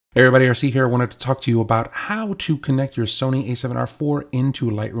Hey everybody, RC here. I wanted to talk to you about how to connect your Sony A7R IV into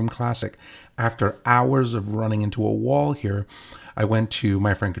Lightroom Classic. After hours of running into a wall here, I went to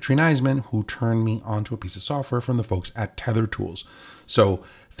my friend Katrine Eisman, who turned me onto a piece of software from the folks at TetherTools. So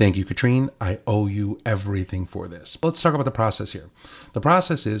thank you, Katrine. I owe you everything for this. Let's talk about the process here. The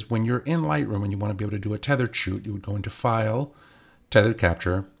process is when you're in Lightroom and you want to be able to do a tethered shoot, you would go into File, Tethered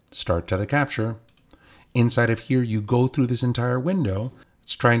Capture, Start Tethered Capture. Inside of here, you go through this entire window.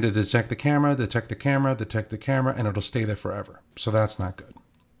 It's trying to detect the camera, and it'll stay there forever. So that's not good.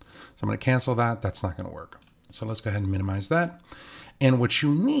 So I'm going to cancel that. That's not going to work. So let's go ahead and minimize that. And what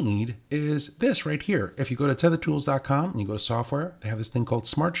you need is this right here. If you go to TetherTools.com and you go to software, they have this thing called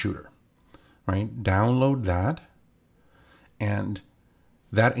Smart Shooter, right? Download that. And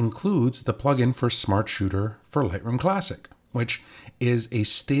that includes the plugin for Smart Shooter for Lightroom Classic, which is a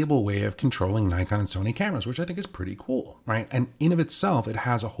stable way of controlling Nikon and Sony cameras, which I think is pretty cool, right? And in of itself, it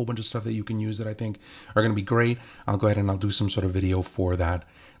has a whole bunch of stuff that you can use that I think are going to be great. I'll go ahead and I'll do some sort of video for that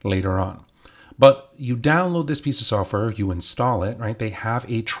later on. But you download this piece of software, you install it, right? They have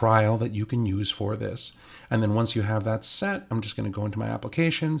a trial that you can use for this. And then once you have that set, I'm just going to go into my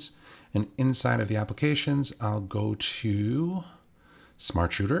applications. And inside of the applications, I'll go to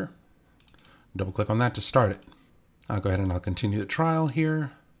Smart Shooter. Double click on that to start it. I'll go ahead and I'll continue the trial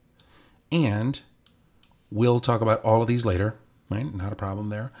here, and we'll talk about all of these later, right? Not a problem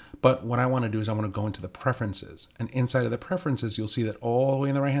there. But what I want to do is I want to go into the preferences, and inside of the preferences, you'll see that all the way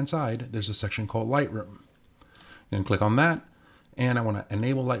on the right-hand side, there's a section called Lightroom. You can click on that, and I want to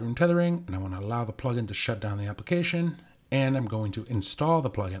enable Lightroom tethering, and I want to allow the plugin to shut down the application, and I'm going to install the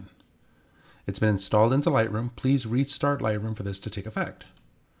plugin. It's been installed into Lightroom. Please restart Lightroom for this to take effect.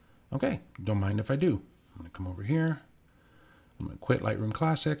 Okay, don't mind if I do. I'm going to come over here. I'm going to quit Lightroom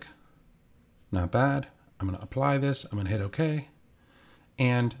Classic. Not bad. I'm going to apply this. I'm going to hit OK.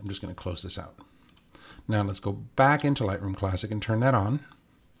 And I'm just going to close this out. Now let's go back into Lightroom Classic and turn that on.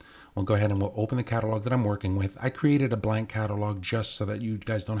 We'll go ahead and we'll open the catalog that I'm working with. I created a blank catalog just so that you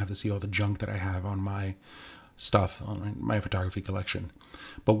guys don't have to see all the junk that I have on my stuff, on my photography collection.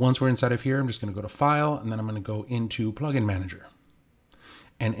 But once we're inside of here, I'm just going to go to File, and then I'm going to go into Plugin Manager.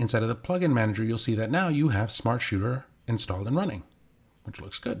 And inside of the plugin manager, you'll see that now you have Smart Shooter installed and running, which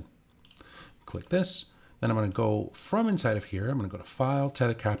looks good. Click this. Then I'm going to go from inside of here. I'm going to go to File,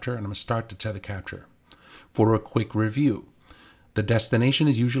 Tethered Capture, and I'm going to start the Tethered Capture. For a quick review, the destination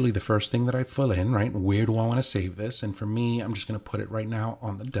is usually the first thing that I fill in, right? Where do I want to save this? And for me, I'm just going to put it right now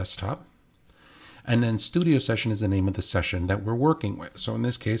on the desktop. And then Studio Session is the name of the session that we're working with. So in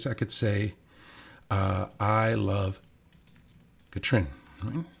this case, I could say, I love Katrine.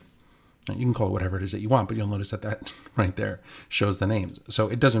 Right? You can call it whatever it is that you want, but you'll notice that that right there shows the names. So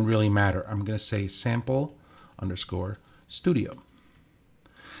it doesn't really matter. I'm going to say sample_studio.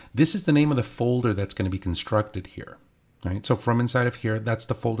 This is the name of the folder that's going to be constructed here. Right? So from inside of here, that's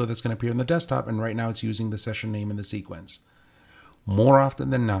the folder that's going to appear in the desktop. And right now it's using the session name in the sequence. More often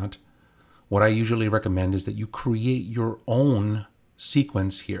than not, what I usually recommend is that you create your own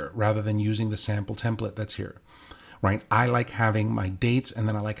sequence here rather than using the sample template that's here. Right, I like having my dates, and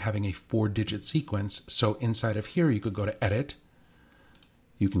then I like having a 4-digit sequence. So inside of here, you could go to Edit.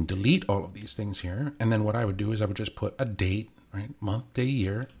 You can delete all of these things here. And then what I would do is I would just put a date, right? Month, day,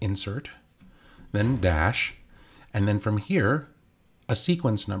 year, insert, then dash. And then from here, a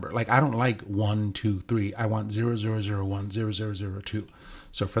sequence number. Like I don't like 1, 2, 3. I want 0001, 0002.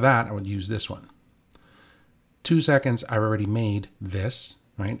 So for that, I would use this one. 2 seconds, I've already made this.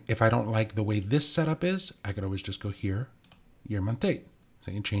 Right? If I don't like the way this setup is, I could always just go here, year, month, date.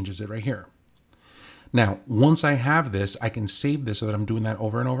 So it changes it right here. Now, once I have this, I can save this so that I'm doing that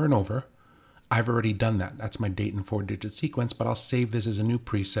over and over and over. I've already done that. That's my date and 4-digit sequence, but I'll save this as a new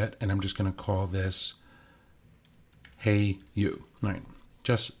preset, and I'm just going to call this Hey You, right?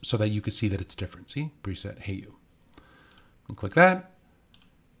 Just so that you can see that it's different. See? Preset Hey You. And click that.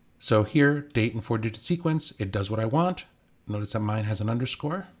 So here, date and 4-digit sequence, it does what I want. Notice that mine has an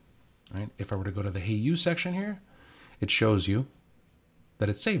underscore, right? If I were to go to the Hey You section here, it shows you that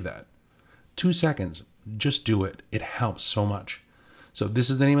it saved that. 2 seconds, just do it. It helps so much. So this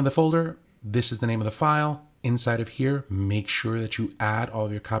is the name of the folder. This is the name of the file. Inside of here, make sure that you add all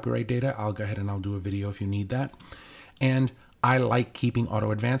of your copyright data. I'll go ahead and I'll do a video if you need that. And I like keeping auto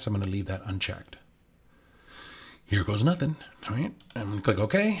advance. I'm going to leave that unchecked. Here goes nothing, all right? I'm going to click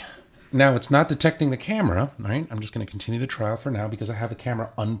OK. Now it's not detecting the camera, right? I'm just going to continue the trial for now because I have the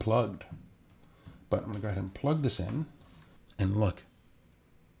camera unplugged. But I'm going to go ahead and plug this in and look.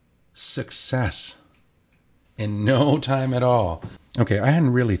 Success. In no time at all. Okay, I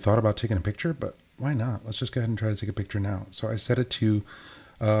hadn't really thought about taking a picture, but why not? Let's just go ahead and try to take a picture now. So I set it to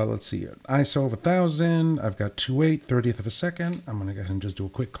Let's see here. ISO of 1000. I've got 2.8, 30th of a second. I'm going to go ahead and just do a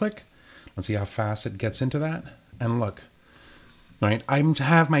quick click. Let's see how fast it gets into that. And look, right? I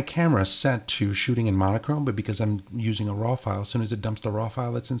have my camera set to shooting in monochrome, but because I'm using a RAW file, as soon as it dumps the RAW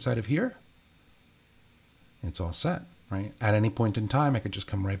file that's inside of here, it's all set, right? At any point in time, I could just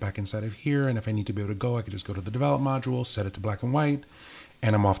come right back inside of here. And if I need to be able to go, I could just go to the develop module, set it to black and white,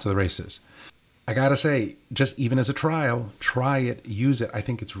 and I'm off to the races. I gotta say, just even as a trial, try it, use it. I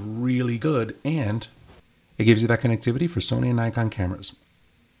think it's really good. And it gives you that connectivity for Sony and Nikon cameras.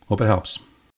 Hope it helps.